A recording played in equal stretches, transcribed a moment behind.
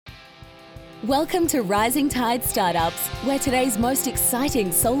Welcome to Rising Tide Startups, where today's most exciting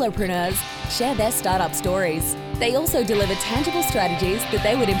solopreneurs share their startup stories. They also deliver tangible strategies that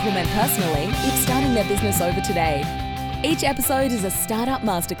they would implement personally if starting their business over today. Each episode is a startup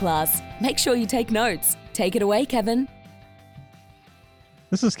masterclass. Make sure you take notes. Take it away, Kevin.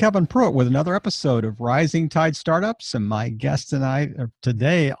 This is Kevin Pruitt with another episode of Rising Tide Startups, and my guest tonight,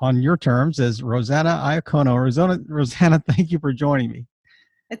 today on your terms, is Rosanna Iacono. Rosanna, thank you for joining me.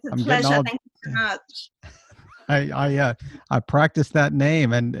 It's a pleasure. Thank you so much. I practiced that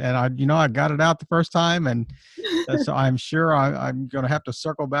name, and I got it out the first time, and so I'm sure I'm going to have to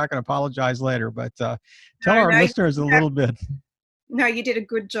circle back and apologize later. But tell our listeners a little bit. No, you did a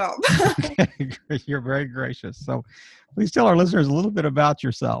good job. You're very gracious. So please tell our listeners a little bit about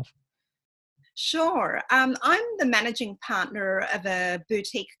yourself. Sure. I'm the managing partner of a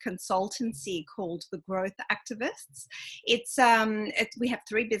boutique consultancy called The Growth Activists. We have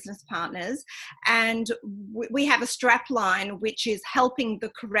 3 business partners, and we have a strap line which is helping the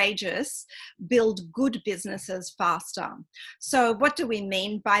courageous build good businesses faster. So what do we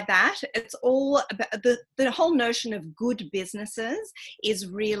mean by that? It's all about the whole notion of good businesses is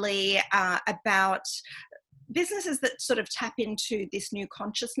really about businesses that sort of tap into this new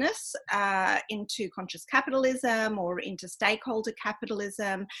consciousness, into conscious capitalism or into stakeholder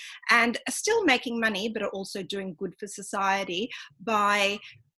capitalism, and are still making money, but are also doing good for society by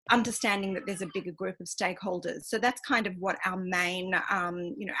understanding that there's a bigger group of stakeholders. So that's kind of what our main,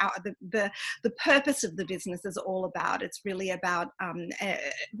 the purpose of the business is all about. It's really about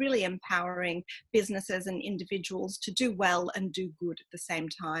really empowering businesses and individuals to do well and do good at the same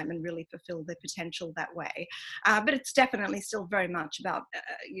time and really fulfill their potential that way. But it's definitely still very much about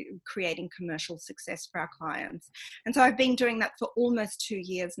creating commercial success for our clients. And so I've been doing that for almost 2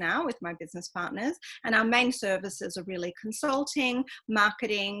 years now with my business partners. And our main services are really consulting,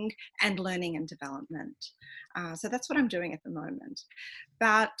 marketing, and learning and development. So that's what I'm doing at the moment.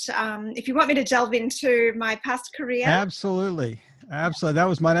 But if you want me to delve into my past career. Absolutely. That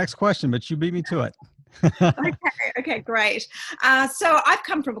was my next question, but you beat me to it. Okay, great. So I've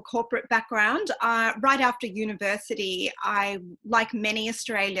come from a corporate background. Right after university, I, like many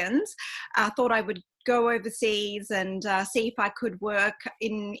Australians, thought I would go overseas and see if I could work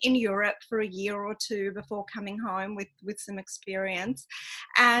in Europe for a year or 2 before coming home with some experience.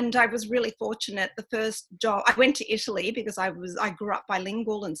 And I was really fortunate. The first job, I went to Italy because I grew up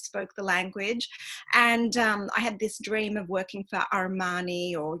bilingual and spoke the language. And I had this dream of working for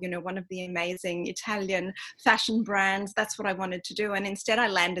Armani or, one of the amazing Italian fashion brands. That's what I wanted to do. And instead I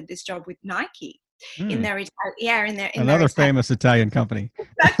landed this job with Nike. In their another famous Italian company.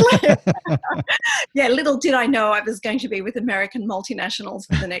 Exactly. Yeah, little did I know I was going to be with American multinationals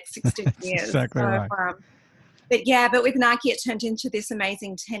for the next 16 years. Exactly right. But with Nike, it turned into this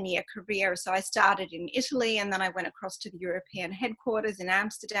amazing 10-year career. So I started in Italy, and then I went across to the European headquarters in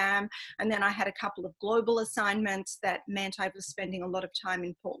Amsterdam. And then I had a couple of global assignments that meant I was spending a lot of time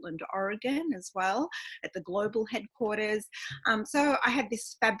in Portland, Oregon as well, at the global headquarters. So I had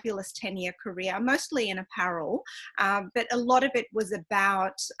this fabulous 10-year career, mostly in apparel. But a lot of it was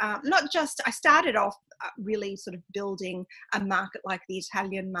about I started off really sort of building a market like the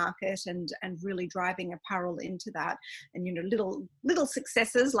Italian market and really driving apparel into that. And, little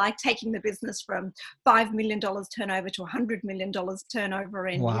successes like taking the business from $5 million turnover to $100 million turnover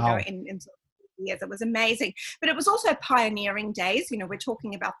in, wow. in sort of years. It was amazing. But it was also pioneering days. We're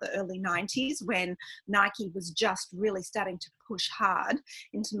talking about the early 90s when Nike was just really starting to push hard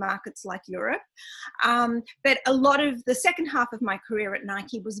into markets like Europe. But a lot of the second half of my career at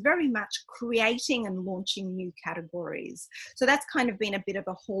Nike was very much creating and launching new categories. So that's kind of been a bit of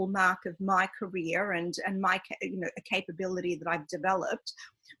a hallmark of my career and my, a capability that I've developed,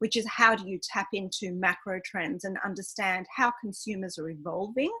 which is how do you tap into macro trends and understand how consumers are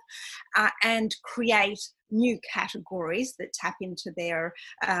evolving and create new categories that tap into their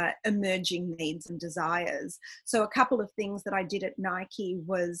emerging needs and desires. So a couple of things that I did at Nike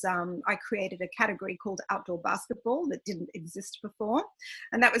was I created a category called outdoor basketball that didn't exist before.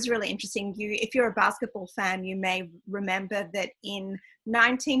 And that was really interesting. If you're a basketball fan, you may remember that in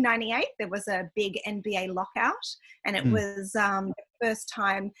 1998, there was a big NBA lockout, and it was the first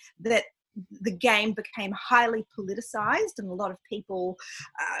time that the game became highly politicized, and a lot of people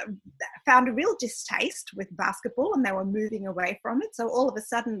found a real distaste with basketball, and they were moving away from it. So all of a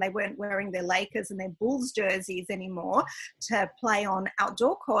sudden they weren't wearing their Lakers and their Bulls jerseys anymore to play on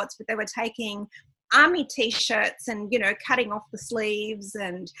outdoor courts, but they were taking army t-shirts and, cutting off the sleeves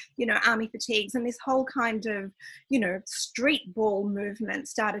and, army fatigues, and this whole kind of, street ball movement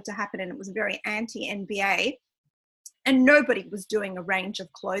started to happen, and it was very anti-NBA. and nobody was doing a range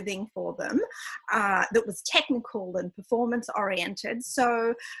of clothing for them that was technical and performance oriented.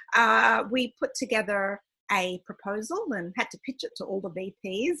 So we put together a proposal and had to pitch it to all the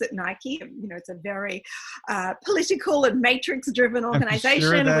VPs at Nike. You know, it's a very political and matrix-driven organization. I'm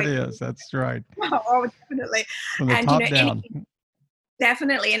sure that is. That's right. Oh, definitely. From the top down.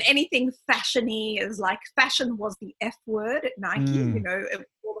 Definitely. And anything fashion-y is like, fashion was the F word at Nike, you know, it was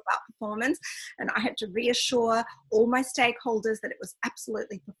all about performance. And I had to reassure all my stakeholders that it was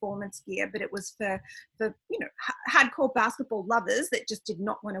absolutely performance gear, but it was for you know, hardcore basketball lovers that just did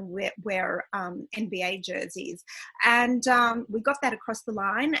not want to wear NBA jerseys. And we got that across the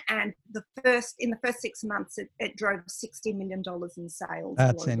line. And in the first 6 months, it drove $60 million in sales.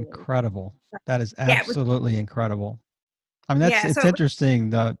 That's globally. Incredible. That is absolutely incredible. I mean, it's interesting,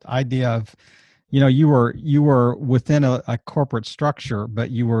 the idea of, you know, you were within a corporate structure,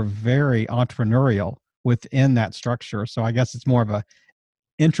 but you were very entrepreneurial within that structure. So I guess it's more of a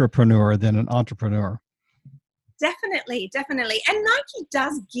intrapreneur than an entrepreneur. Definitely. And Nike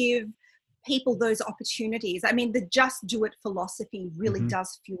does give people those opportunities. I mean, the just do it philosophy really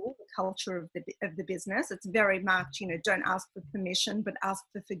does fuel the culture of the business. It's very much, you know, don't ask for permission, but ask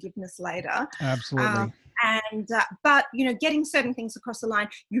for forgiveness later. Absolutely. But, you know, getting certain things across the line,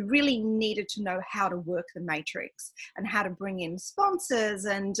 you really needed to know how to work the matrix and how to bring in sponsors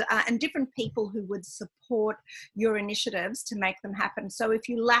and different people who would support your initiatives to make them happen. So if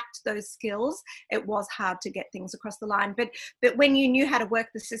you lacked those skills, it was hard to get things across the line. But when you knew how to work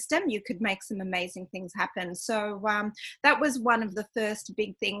the system, you could make some amazing things happen. So that was one of the first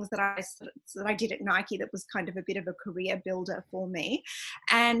big things that I did at Nike that was kind of a bit of a career builder for me.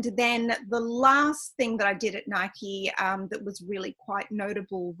 And then the last thing that I did at Nike that was really quite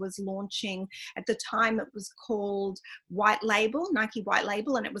notable was launching, at the time it was called White Label, Nike White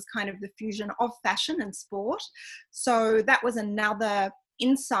Label, and it was kind of the fusion of fashion and sport. So that was another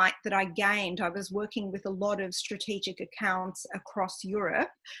insight that I gained. I was working with a lot of strategic accounts across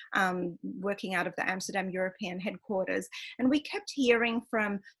Europe, working out of the Amsterdam European headquarters. And we kept hearing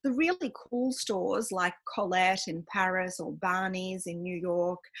from the really cool stores like Colette in Paris or Barney's in New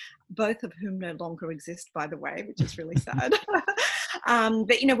York, both of whom no longer exist, by the way, which is really sad.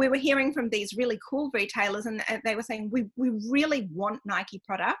 But, you know, we were hearing from these really cool retailers and they were saying, we really want Nike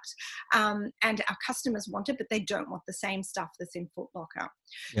product and our customers want it, but they don't want the same stuff that's in Foot Locker.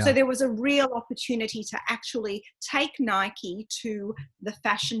 Yeah. So there was a real opportunity to actually take Nike to the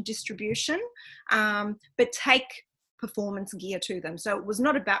fashion distribution, but take performance gear to them. So it was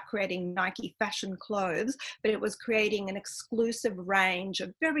not about creating Nike fashion clothes, but it was creating an exclusive range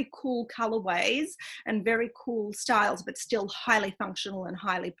of very cool colorways and very cool styles, but still highly functional and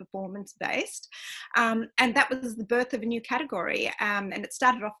highly performance based. And that was the birth of a new category. And it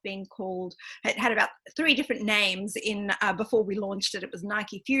started off being called, it had about 3 different names before we launched it. It was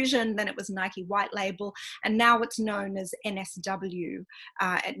Nike Fusion, then it was Nike White Label, and now it's known as NSW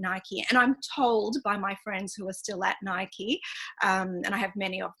at Nike. And I'm told by my friends who are still at Nike, and I have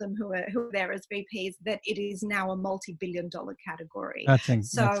many of them who are there as VPs, that it is now a multi-billion-dollar category. That's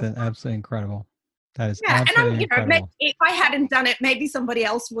absolutely incredible. That is absolutely incredible. Maybe if I hadn't done it, maybe somebody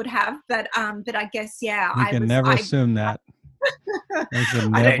else would have. But I guess you can never assume that.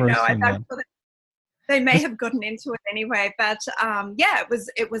 I don't know. They may have gotten into it anyway, but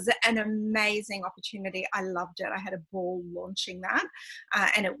it was an amazing opportunity. I loved it. I had a ball launching that,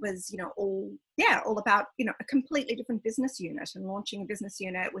 and it was, you know, all about, you know, a completely different business unit and launching a business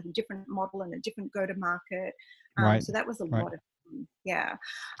unit with a different model and a different go-to-market. Right. So that was a lot of fun. Yeah.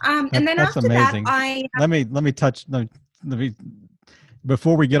 And then after amazing. That, let me touch. Let me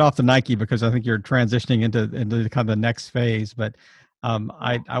before we get off the Nike, because I think you're transitioning into kind of the next phase, but.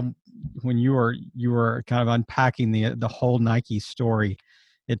 When you were kind of unpacking the whole Nike story,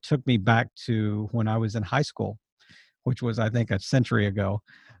 it took me back to when I was in high school, which was, I think, a century ago.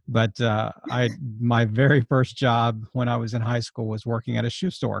 But my very first job when I was in high school was working at a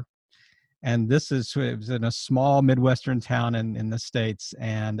shoe store. And it was in a small Midwestern town in the States.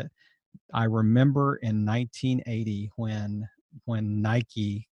 And I remember in 1980 when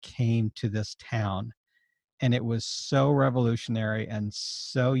Nike came to this town. And it was so revolutionary and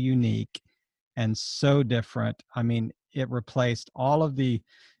so unique and so different. I mean, it replaced all of the,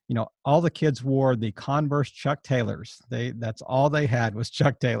 you know, all the kids wore the Converse Chuck Taylors. That's all they had was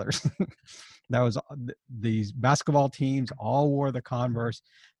Chuck Taylors. That was, these basketball teams all wore the Converse.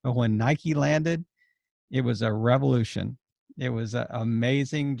 But when Nike landed, it was a revolution. It was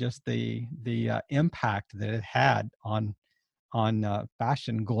amazing, just the impact that it had on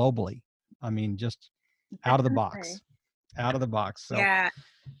fashion globally. I mean, just out of the box. So yeah,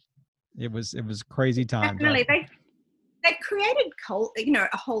 it was crazy time. Definitely. they created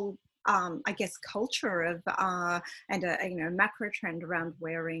a whole I guess culture of and a macro trend around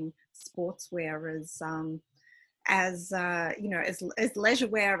wearing sportswear as leisure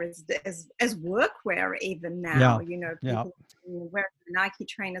wear, as work wear even now. Yeah. Yeah. People wearing Nike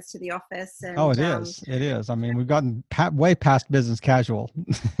trainers to the office. And Oh, it is. It is. I mean, we've gotten way past business casual.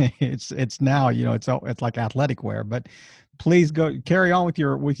 It's now, it's like athletic wear. But please carry on with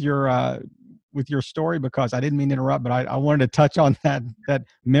your story, because I didn't mean to interrupt, but I wanted to touch on that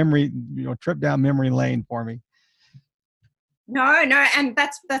memory, trip down memory lane for me. No, and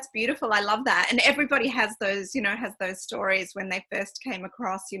that's beautiful. I love that. And everybody has those stories when they first came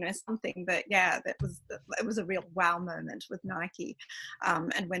across, something. But yeah, it was a real wow moment with Nike,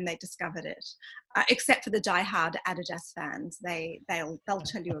 and when they discovered it. Except for the diehard Adidas fans, they'll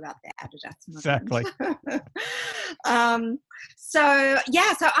tell you about their Adidas moment. Exactly. So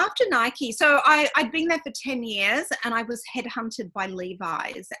after Nike, I'd been there for 10 years, and I was headhunted by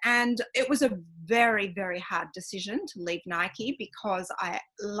Levi's, and it was a very, very hard decision to leave Nike because I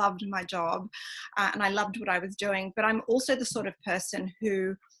loved my job and I loved what I was doing. But I'm also the sort of person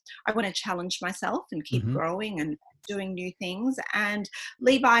who I want to challenge myself and keep growing and doing new things. And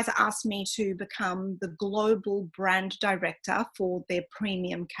Levi's asked me to become the global brand director for their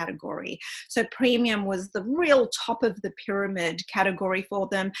premium category. So premium was the real top of the pyramid category for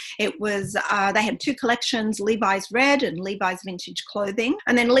them. It was, they had two collections, Levi's Red and Levi's Vintage Clothing.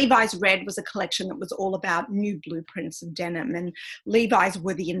 And then Levi's Red was a collection that was all about new blueprints of denim. And Levi's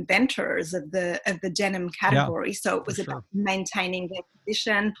were the inventors of the denim category. Yeah, so it was about maintaining their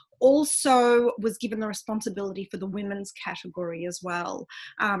position. Also was given the responsibility for the women's category as well.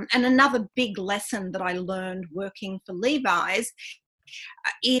 And another big lesson that I learned working for Levi's,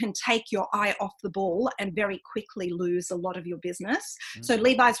 you can take your eye off the ball and very quickly lose a lot of your business. So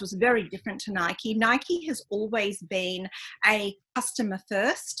Levi's was very different to Nike. Nike has always been a customer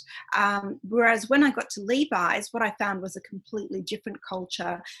first, whereas when I got to Levi's, what I found was a completely different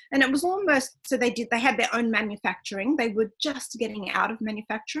culture. And it was almost, so they had their own manufacturing. They were just getting out of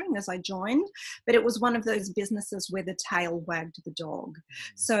manufacturing as I joined, but it was one of those businesses where the tail wagged the dog.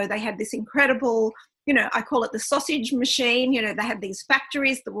 So they had this incredible, I call it the sausage machine. They had these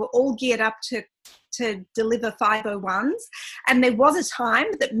factories that were all geared up to deliver 501s. And there was a time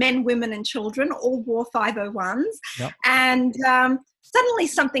that men, women, and children all wore 501s. Yep. And suddenly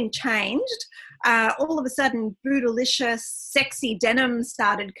something changed. All of a sudden, bootylicious, sexy denim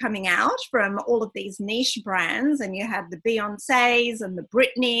started coming out from all of these niche brands. And you had the Beyoncés and the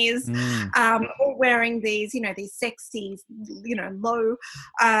Britneys, all wearing these, these sexy, low,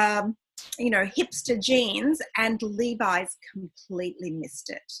 hipster jeans, and Levi's completely missed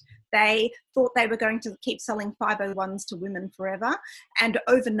it. They thought they were going to keep selling 501s to women forever, and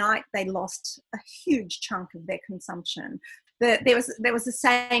overnight they lost a huge chunk of their consumption. There was a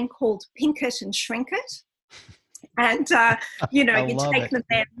saying called "pink it and shrink it." And you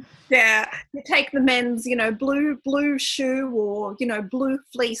take the men's blue shoe or blue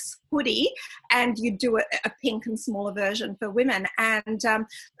fleece hoodie, and you do a pink and smaller version for women. And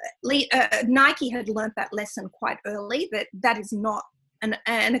Nike had learnt that lesson quite early, that is not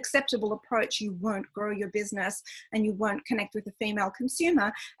an acceptable approach. You won't grow your business and you won't connect with the female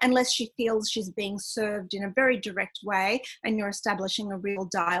consumer unless she feels she's being served in a very direct way and you're establishing a real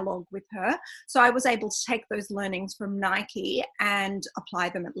dialogue with her. So I was able to take those learnings from Nike and apply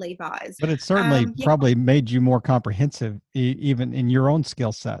them at Levi's. But it certainly probably made you more comprehensive, even in your own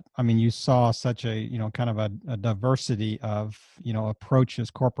skill set. I mean, you saw such a, kind of a diversity of, approaches,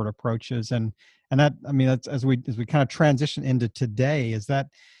 corporate approaches, and that, I mean, that's as we kind of transition into today, as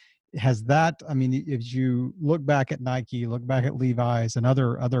you look back at Nike, look back at Levi's and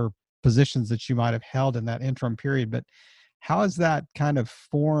other positions that you might have held in that interim period, but how has that kind of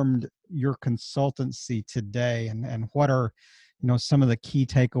formed your consultancy today? And what are, some of the key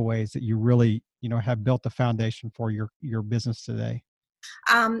takeaways that you really, have built the foundation for your business today?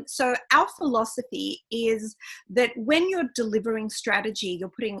 So our philosophy is that when you're delivering strategy, you're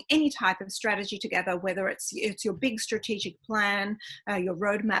putting any type of strategy together, whether it's your big strategic plan, your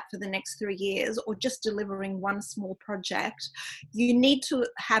roadmap for the next 3 years, or just delivering one small project, you need to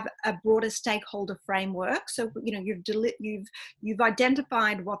have a broader stakeholder framework. So, you've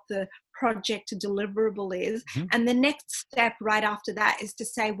identified what the project deliverable is. And the next step right after that is to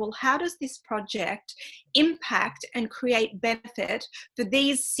say, well, how does this project impact and create benefit for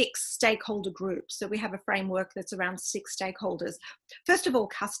these 6 stakeholder groups? So we have a framework that's around 6 stakeholders. First of all,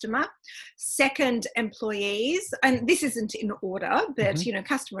 customer. Second, employees. And this isn't in order, but,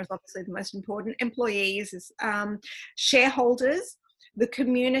 customer is obviously the most important. Employees is shareholders, the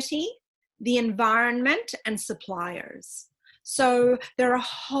community, the environment, and suppliers. So there are a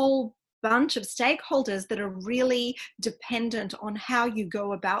whole bunch of stakeholders that are really dependent on how you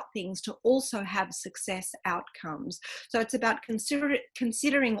go about things to also have success outcomes. So it's about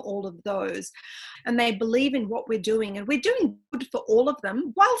considering all of those, and they believe in what we're doing, and we're doing good for all of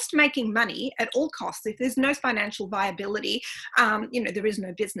them whilst making money at all costs. If there's no financial viability, there is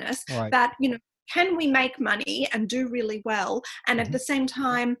no business. Right. But, can we make money and do really well, and at the same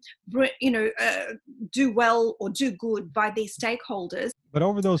time, do well or do good by these stakeholders? But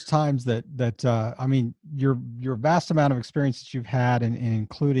over those times that your vast amount of experience that you've had, and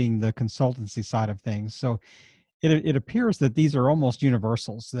including the consultancy side of things, so it appears that these are almost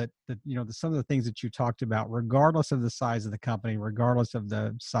universals. That some of the things that you talked about, regardless of the size of the company, regardless of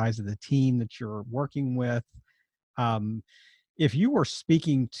the size of the team that you're working with. If you were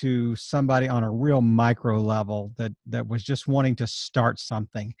speaking to somebody on a real micro level that was just wanting to start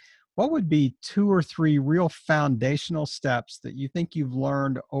something, what would be 2 or 3 real foundational steps that you think you've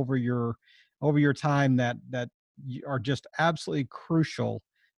learned over your time that are just absolutely crucial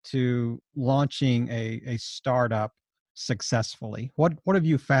to launching a startup successfully? What have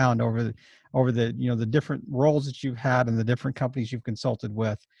you found over the different roles that you've had and the different companies you've consulted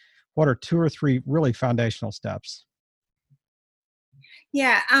with? What are 2 or 3 really foundational steps?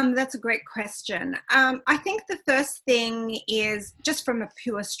 Yeah, that's a great question. I think the first thing is just from a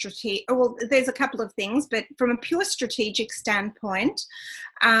pure strategic, well, there's a couple of things, but from a pure strategic standpoint,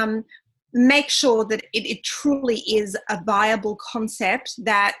 make sure that it truly is a viable concept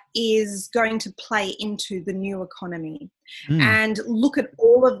that is going to play into the new economy. And look at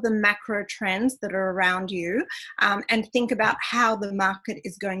all of the macro trends that are around you, and think about how the market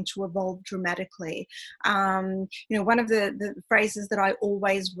is going to evolve dramatically. One of the phrases that I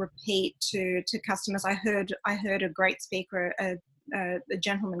always repeat to customers, I heard a great speaker, a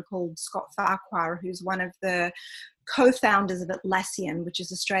gentleman called Scott Farquhar, who's one of the co-founders of Atlassian, which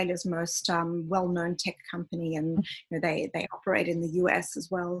is Australia's most well-known tech company, and they operate in the US as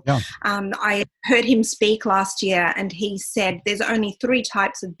well. Yeah. I heard him speak last year, and he said there's only 3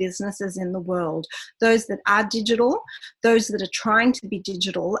 types of businesses in the world: those that are digital, those that are trying to be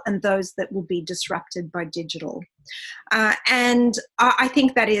digital, and those that will be disrupted by digital. And I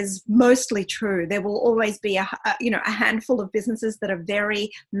think that is mostly true. There will always be a handful of businesses that are very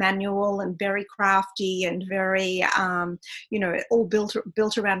manual and very crafty and very all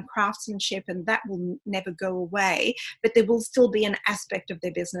built around craftsmanship, and that will never go away. But there will still be an aspect of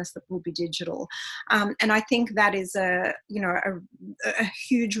their business that will be digital, and I think that is a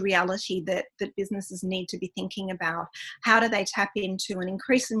huge reality that businesses need to be thinking about. How do they tap into an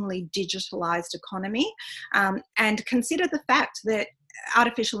increasingly digitalized economy? And consider the fact that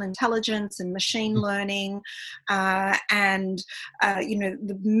artificial intelligence and machine learning and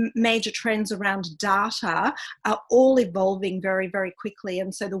the major trends around data are all evolving very, very quickly.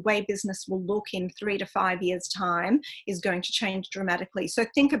 And so the way business will look in 3 to 5 years' time is going to change dramatically. So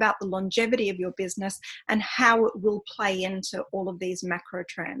think about the longevity of your business and how it will play into all of these macro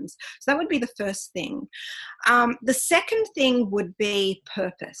trends. So that would be the first thing. The second thing would be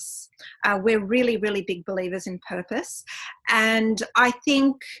purpose. We're really, really big believers in purpose. And I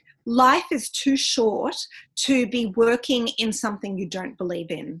think life is too short to be working in something you don't believe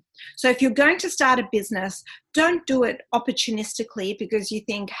in. So if you're going to start a business, don't do it opportunistically because you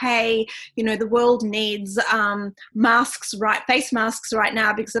think, hey, the world needs face masks right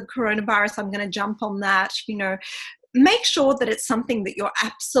now because of coronavirus. I'm going to jump on that. Make sure that it's something that you're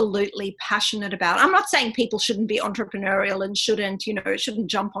absolutely passionate about. I'm not saying people shouldn't be entrepreneurial and shouldn't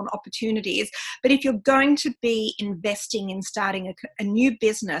jump on opportunities. But if you're going to be investing in starting a new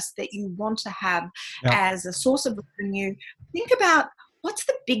business that you want to have as a source of revenue, think about what's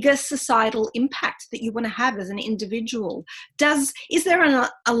the biggest societal impact that you want to have as an individual. Is there an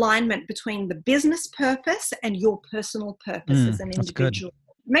alignment between the business purpose and your personal purpose as an individual?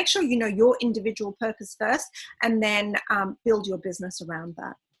 Make sure you know your individual purpose first, and then build your business around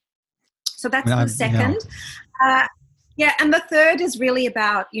that. So that's the second. And the third is really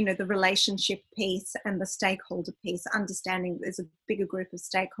about, the relationship piece and the stakeholder piece, understanding there's a bigger group of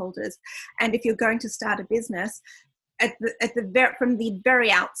stakeholders. And if you're going to start a business, from the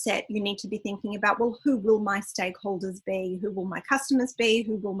very outset, you need to be thinking about, well, who will my stakeholders be? Who will my customers be?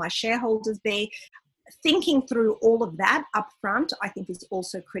 Who will my shareholders be? Thinking through all of that up front, I think, is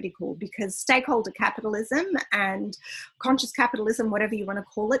also critical, because stakeholder capitalism and conscious capitalism, whatever you want to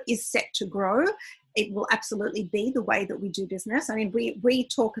call it, is set to grow. it will absolutely be the way that we do business. I mean, we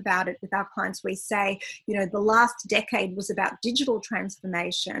talk about it with our clients. We say, the last decade was about digital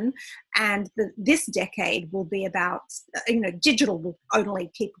transformation, and this decade will be about, digital will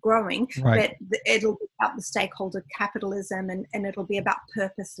only keep growing, right. but it'll be about the stakeholder capitalism, and it'll be about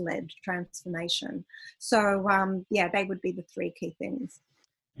purpose-led transformation. So, they would be the three key things.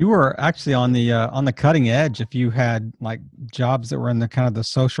 You were actually on the cutting edge. If you had like jobs that were in the kind of the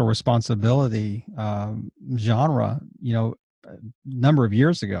social responsibility genre, a number of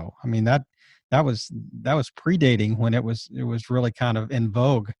years ago. I mean that was predating when it was really kind of in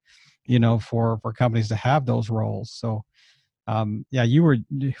vogue, for companies to have those roles. So you were,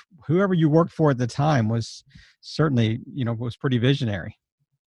 whoever you worked for at the time was certainly was pretty visionary.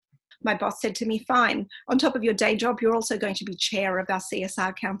 My boss said to me, fine, on top of your day job, you're also going to be chair of our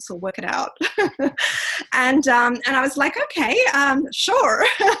CSR council, work it out. and I was like, okay, sure.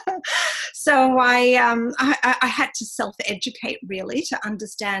 So I had to self-educate really to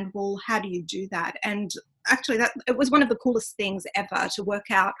understand, well, how do you do that? And actually it was one of the coolest things ever to work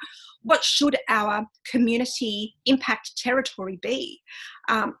out what should our community impact territory be.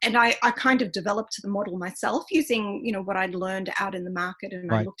 And I kind of developed the model myself using, what I'd learned out in the market,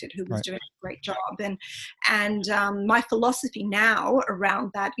 and I looked at who was doing a great job. And my philosophy now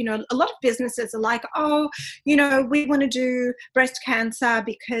around that, a lot of businesses are like, oh, we want to do breast cancer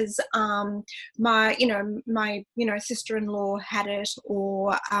because my sister-in-law had it,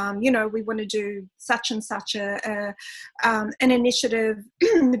 or, we want to do such and such an initiative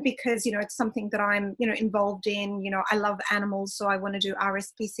because, it's something that I'm, involved in. I love animals, so I want to do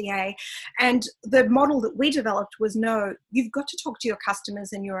RSPCA. And the model that we developed was, no, you've got to talk to your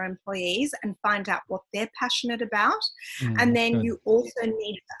customers and your employees and find out what they're passionate about. And then you also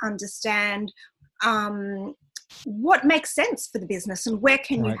need to understand what makes sense for the business and where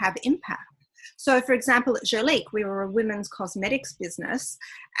can you have impact. So, for example, at Jolique, we were a women's cosmetics business,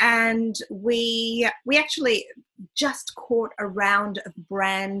 and we actually just caught a round of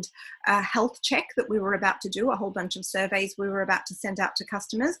brand health check that we were about to do, a whole bunch of surveys we were about to send out to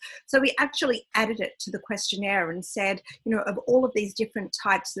customers. So we actually added it to the questionnaire and said, of all of these different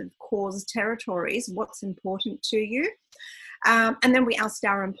types of cause territories, what's important to you? And then we asked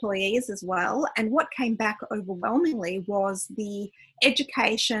our employees as well. And what came back overwhelmingly was the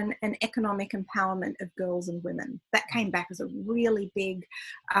education and economic empowerment of girls and women. That came back as a really big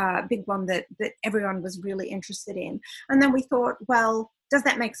one that everyone was really interested in. And then we thought, well, does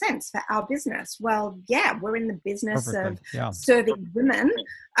that make sense for our business? Well, yeah, we're in the business of serving women.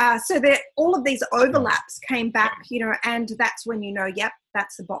 So that all of these overlaps came back, and that's when yep,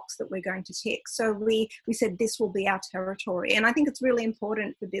 that's the box that we're going to tick. So we said this will be our territory. And I think it's really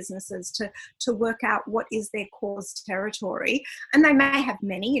important for businesses to work out what is their cause territory. And they may have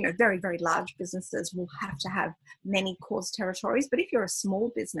many, very, very large businesses will have to have many cause territories. But if you're a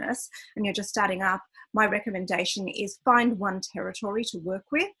small business and you're just starting up, my recommendation is find one territory to work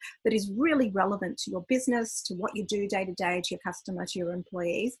with that is really relevant to your business, to what you do day to day, to your customer, to your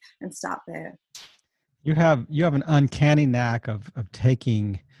employees, and start there. You have an uncanny knack of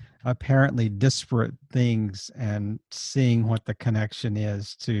taking apparently disparate things and seeing what the connection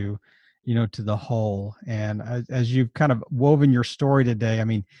is to, to the whole. And as you've kind of woven your story today, I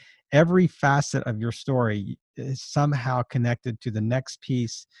mean, every facet of your story is somehow connected to the next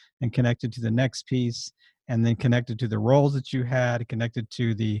piece and connected to the next piece, and then connected to the roles that you had, connected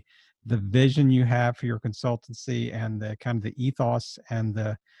to the vision you have for your consultancy, and the kind of the ethos and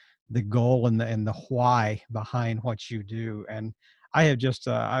the goal and the why behind what you do. And I have just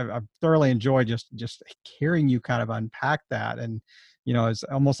I've thoroughly enjoyed just hearing you kind of unpack that. And it's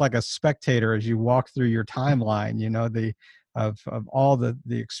almost like a spectator as you walk through your timeline, of all the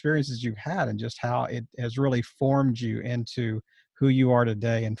experiences you've had, and just how it has really formed you into who you are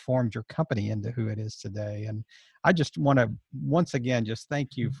today and formed your company into who it is today. And I just want to once again just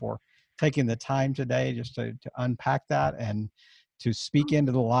thank you for taking the time today just to unpack that and to speak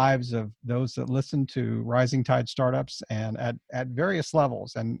into the lives of those that listen to Rising Tide Startups, and at various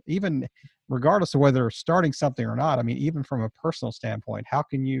levels. And even regardless of whether starting something or not, I mean, even from a personal standpoint, how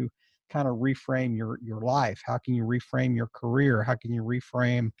can you kind of reframe your life? How can you reframe your career? How can you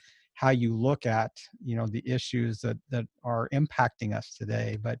reframe how you look at, the issues that are impacting us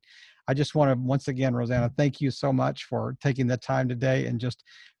today? But I just want to, once again, Rosanna, thank you so much for taking the time today and just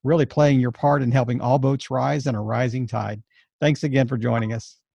really playing your part in helping all boats rise in a rising tide. Thanks again for joining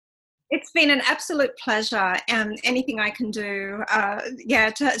us. It's been an absolute pleasure, and anything I can do,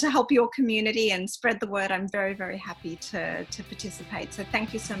 to help your community and spread the word, I'm very, very happy to participate. So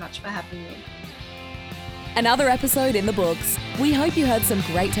thank you so much for having me. Another episode in the books. We hope you heard some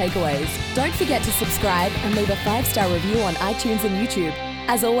great takeaways. Don't forget to subscribe and leave a 5-star review on iTunes and YouTube.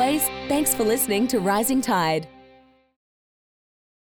 As always, thanks for listening to Rising Tide.